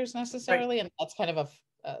characters necessarily. Right. And that's kind of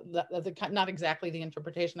not exactly the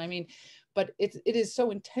interpretation I mean, but it is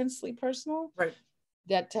so intensely personal, right,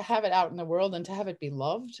 that to have it out in the world and to have it be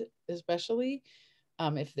loved, especially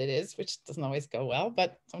if it is, which doesn't always go well,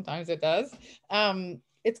 but sometimes it does.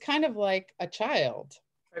 It's kind of like a child.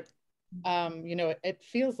 You know, it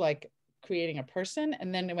feels like creating a person,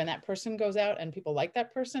 and then when that person goes out and people like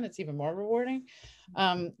that person, it's even more rewarding.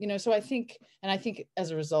 You know, so I think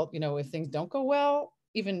as a result, you know, if things don't go well,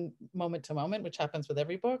 even moment to moment, which happens with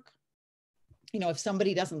every book, you know, if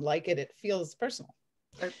somebody doesn't like it, it feels personal.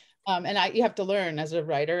 And you have to learn as a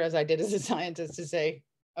writer, as I did as a scientist, to say,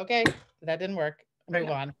 okay, that didn't work, move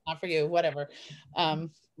on, not for you, whatever.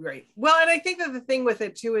 Right. Well, and I think that the thing with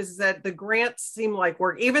it too is that the grants seem like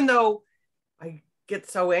work, even though I get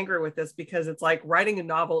so angry with this because it's like writing a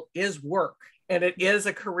novel is work and it is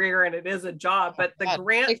a career and it is a job, but the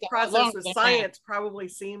grant process with science probably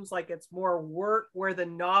seems like it's more work, where the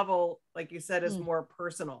novel, like you said, is more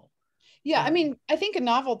personal. Yeah, I mean, I think a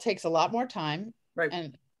novel takes a lot more time, right?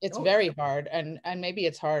 And it's very hard, and maybe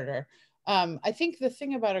it's harder. I think the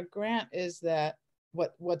thing about a grant is that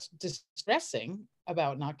what's distressing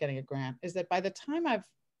about not getting a grant is that by the time I've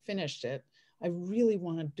finished it, I really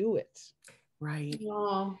want to do it. Right.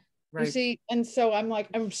 Oh, right. You see, and so I'm like,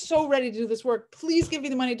 I'm so ready to do this work. Please give me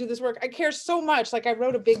the money to do this work. I care so much. Like I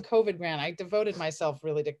wrote a big COVID grant. I devoted myself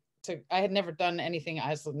really to I had never done anything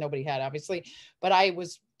as nobody had, obviously, but I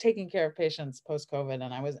was taking care of patients post-COVID,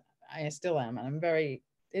 and I still am, and I'm very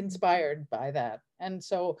inspired by that. And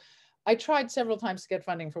so I tried several times to get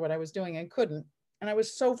funding for what I was doing and couldn't. And I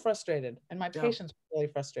was so frustrated, and my patients were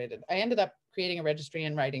really frustrated. I ended up creating a registry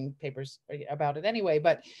and writing papers about it anyway,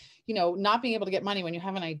 but you know, not being able to get money when you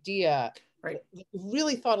have an idea that you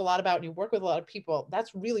really thought a lot about and you work with a lot of people,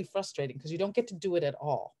 that's really frustrating because you don't get to do it at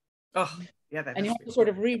all. Oh, yeah. And you have to sort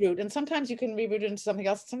of reroute. And sometimes you can reroute it into something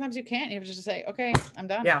else. Sometimes you can't. You have to just say, okay, I'm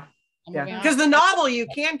done. Yeah. Because the novel you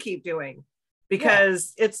can keep doing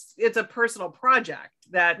because it's a personal project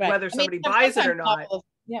that whether somebody buys it or not.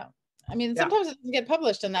 I mean, sometimes it doesn't get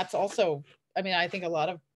published, and that's also, I mean, I think a lot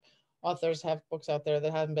of authors have books out there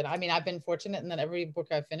that haven't been, I mean, I've been fortunate in that every book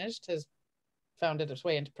I've finished has found its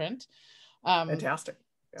way into print. Fantastic.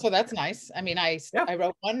 So that's nice. I mean, I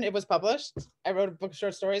wrote one, it was published. I wrote a book of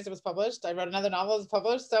short stories, it was published. I wrote another novel, it was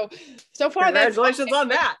published. So far, congratulations on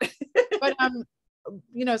that. But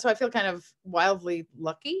you know, so I feel kind of wildly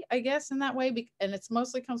lucky, I guess, in that way. And it's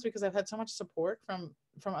mostly comes because I've had so much support from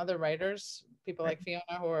other writers, people like Fiona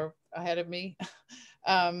who are ahead of me,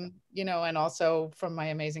 you know, and also from my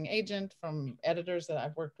amazing agent, from editors that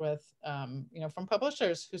I've worked with, you know, from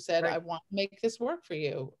publishers who said, I want to make this work for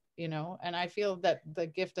you, you know, and I feel that the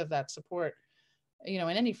gift of that support, you know,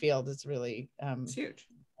 in any field is really it's huge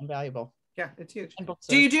and valuable. Yeah, it's huge.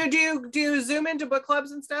 Do you Zoom into book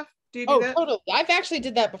clubs and stuff? Do you do that? Totally. I've actually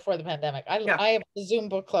did that before the pandemic. I have a Zoom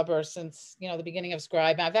book clubber since, you know, the beginning of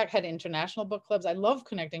Scribe. I've had international book clubs. I love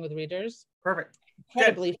connecting with readers. Perfect.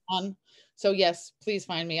 Incredibly fun. So yes, please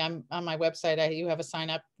find me. I'm on my website. You have a sign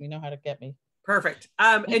up. You know how to get me. Perfect.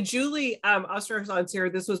 And Julie Osterhaus's here.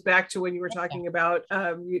 This was back to when you were talking about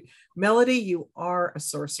Melodie, you are a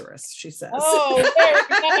sorceress, she says. Oh,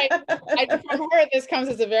 very nice. From her, this comes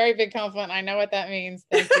as a very big compliment. I know what that means.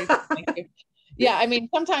 Thank you. Thank you. Yeah, I mean,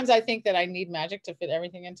 sometimes I think that I need magic to fit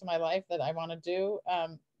everything into my life that I want to do.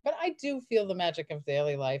 But I do feel the magic of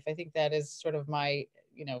daily life. I think that is sort of my,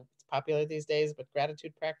 you know, it's popular these days, but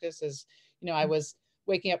gratitude practice is, you know, I was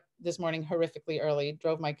waking up this morning horrifically early,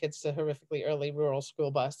 drove my kids to horrifically early rural school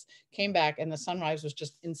bus, came back, and the sunrise was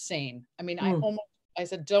just insane. I mean, I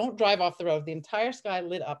said, don't drive off the road. The entire sky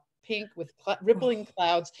lit up pink with rippling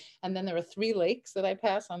clouds. And then there were 3 lakes that I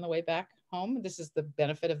pass on the way back home. This is the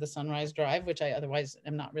benefit of the sunrise drive, which I otherwise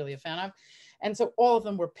am not really a fan of. And so all of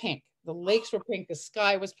them were pink. The lakes were pink, the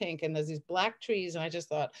sky was pink, and there's these black trees. And I just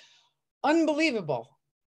thought, unbelievable.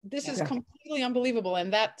 This is completely unbelievable.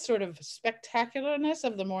 And that sort of spectacularness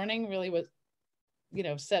of the morning really was, you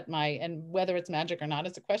know, set my, and whether it's magic or not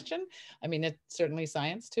is a question. I mean, it's certainly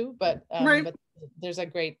science too, but there's a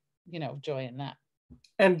great, you know, joy in that.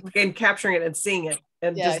 And capturing it and seeing it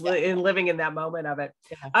and and living in that moment of it.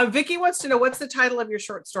 Yeah. Vicki wants to know, what's the title of your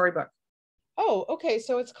short story book? Oh, okay.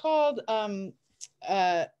 So it's called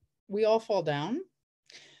We All Fall Down.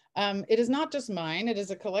 It is not just mine. It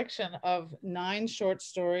is a collection of 9 short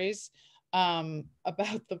stories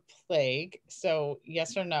about the plague. So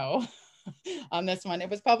yes or no on this one.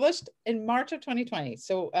 It was published in March of 2020.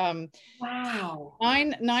 So wow.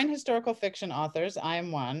 9 historical fiction authors. I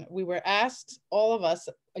am one. We were asked, all of us,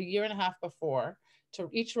 a year and a half before, to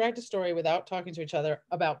each write a story without talking to each other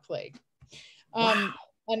about plague. Wow.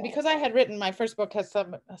 And because I had written, my first book has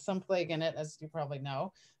some plague in it, as you probably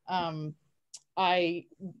know. I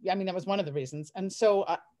mean, that was one of the reasons. And so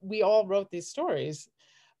we all wrote these stories.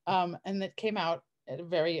 and that came out at a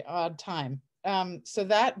very odd time. So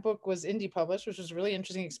that book was indie published, which was a really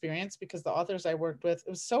interesting experience because the authors I worked with, it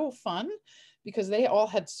was so fun because they all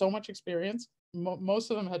had so much experience.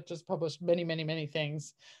 Most of them had just published many, many, many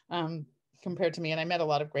things compared to me. And I met a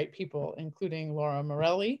lot of great people, including Laura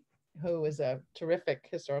Morelli, who is a terrific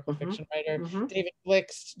historical fiction writer, David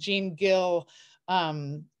Blix, Jean Gill,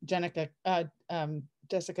 Jessica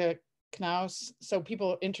Knaus. So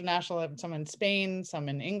people international, some in Spain, some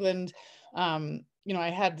in England. You know,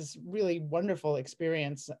 I had this really wonderful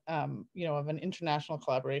experience, you know, of an international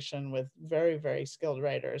collaboration with very, very skilled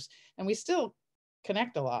writers. And we still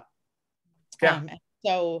connect a lot. Yeah.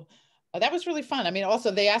 So that was really fun. I mean,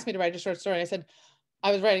 also they asked me to write a short story. I said,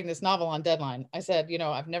 I was writing this novel on deadline. I said, you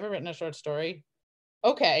know, I've never written a short story.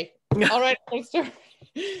 Okay, I'll write a short story.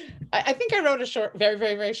 I think I wrote a short, very,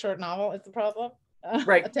 very, very short novel is the problem.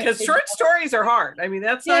 Right, because short stories are hard. I mean,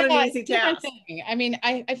 that's not an easy task. I mean,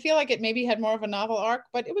 I feel like it maybe had more of a novel arc,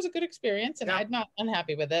 but it was a good experience and I'm not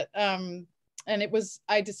unhappy with it. And it was,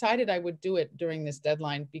 I decided I would do it during this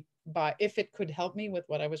deadline if it could help me with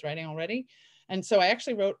what I was writing already. And so I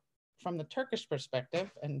actually wrote from the Turkish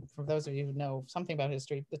perspective. And for those of you who know something about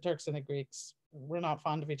history, the Turks and the Greeks were not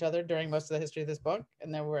fond of each other during most of the history of this book.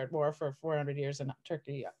 And they were at war for 400 years in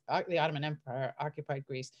Turkey. The Ottoman Empire occupied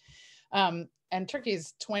Greece. And Turkey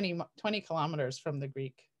is 20 kilometers from the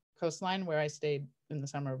Greek coastline, where I stayed in the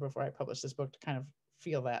summer before I published this book to kind of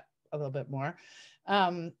feel that a little bit more.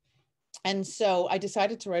 And so I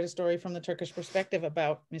decided to write a story from the Turkish perspective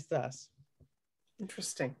about Mistas.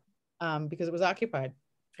 Interesting. Because it was occupied.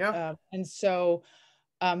 Yeah. And so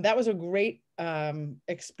that was a great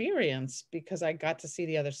experience because I got to see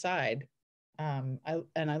the other side.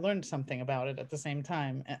 I learned something about it at the same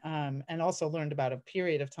time, and also learned about a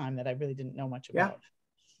period of time that I really didn't know much about.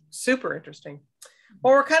 Super interesting.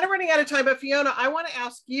 Well, we're kind of running out of time, but Fiona, I want to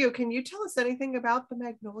ask you, can you tell us anything about the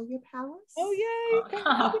Magnolia Palace? Oh, yay.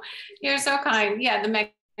 Oh, you're so kind. Yeah, the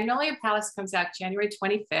Magnolia Palace comes out January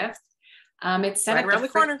 25th. It's set right around the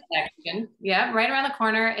corner. Collection. Yeah, right around the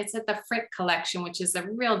corner. It's at the Frick Collection, which is a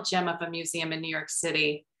real gem of a museum in New York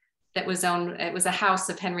City that was owned. It was a house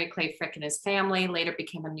of Henry Clay Frick and his family, later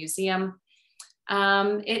became a museum.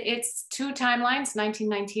 It's two timelines,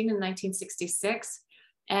 1919 and 1966.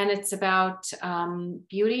 And it's about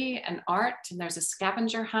beauty and art. And there's a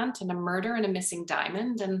scavenger hunt and a murder and a missing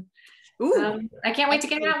diamond. And I can't wait to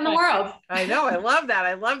get out in the world. I know. I love that.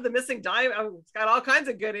 I love the missing diamond. Oh, it's got all kinds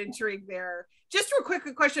of good intrigue there. Just real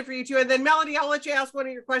quick question for you two. And then Melodie, I'll let you ask one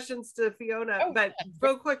of your questions to Fiona. But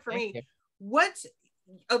real quick for me, what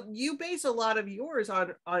you base a lot of yours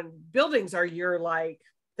on buildings are your like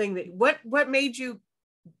thing that what made you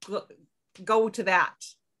go to that?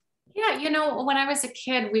 Yeah, you know, when I was a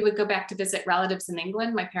kid, we would go back to visit relatives in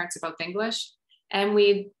England. My parents are both English. And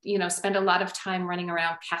we, you know, spend a lot of time running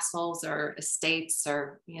around castles or estates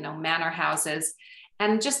or, you know, manor houses,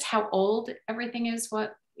 and just how old everything is,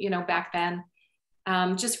 back then,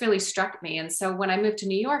 just really struck me. And so when I moved to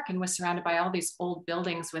New York and was surrounded by all these old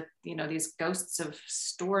buildings with, you know, these ghosts of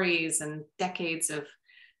stories and decades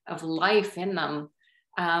of life in them,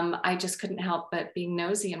 I just couldn't help but being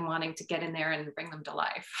nosy and wanting to get in there and bring them to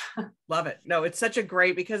life. Love it. No, it's such a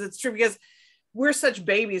great, because it's true, because we're such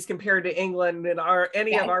babies compared to England and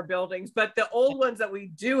any of our buildings, but the old ones that we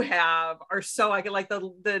do have are so like the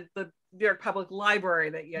New York Public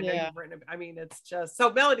Library that you've written. I mean, it's just so.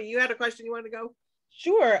 Melodie, you had a question you wanted to go?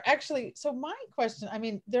 Sure. Actually, so my question, I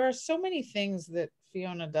mean, there are so many things that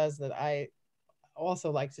Fiona does that I also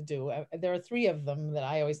like to do. There are three of them that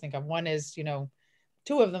I always think of. One is, you know,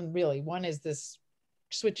 two of them really. One is this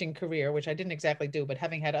switching career, which I didn't exactly do, but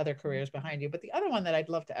having had other careers behind you. But the other one that I'd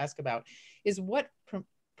love to ask about is what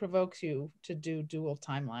provokes you to do dual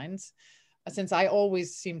timelines, since I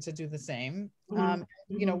always seem to do the same.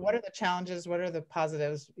 You know, what are the challenges? What are the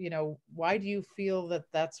positives? You know, why do you feel that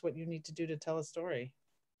that's what you need to do to tell a story?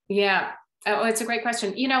 Yeah. Oh, it's a great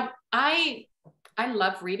question. You know, I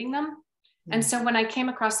love reading them. And so when I came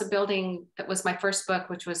across a building that was my first book,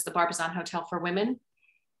 which was the Barbizon Hotel for Women,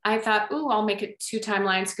 I thought, I'll make it two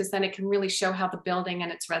timelines, because then it can really show how the building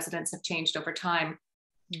and its residents have changed over time,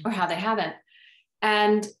 or how they haven't.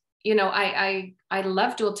 And, you know, I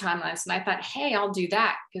love dual timelines, and I thought, hey, I'll do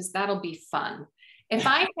that because that'll be fun. If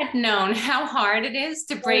I had known how hard it is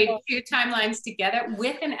to braid two timelines together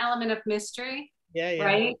with an element of mystery,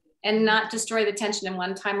 right? And not destroy the tension in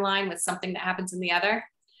one timeline with something that happens in the other,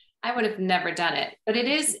 I would have never done it. But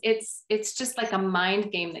it's just like a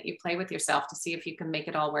mind game that you play with yourself to see if you can make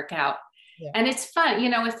it all work out. And it's fun, you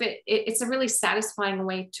know, if it's a really satisfying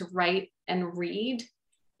way to write and read.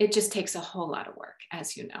 It just takes a whole lot of work,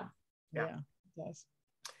 as you know. Yeah, it does.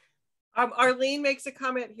 Arlene makes a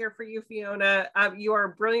comment here for you, Fiona. You are a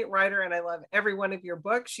brilliant writer, and I love every one of your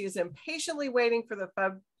books. She is impatiently waiting for the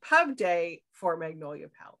pub day for Magnolia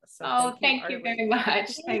Palace. So thank you very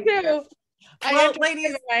much. Thank you. Well,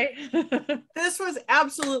 ladies, this was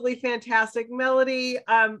absolutely fantastic. Melodie,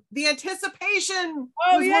 the anticipation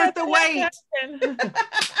was worth the wait.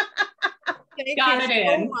 Thank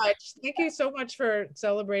you so much. Thank you so much for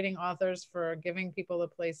celebrating authors, for giving people a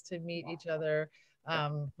place to meet each other,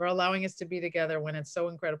 for allowing us to be together when it's so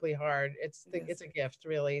incredibly hard. It's a gift,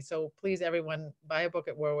 really. So please, everyone, buy a book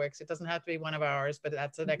at Warwick's. It doesn't have to be one of ours, but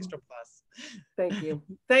that's an extra plus. Thank you.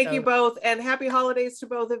 Thank you both, and happy holidays to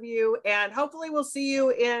both of you. And hopefully we'll see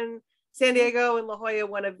you in San Diego and La Jolla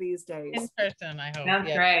one of these days. In person, I hope.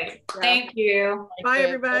 That's great. Thank you. Bye,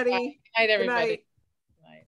 everybody. Good night, everybody.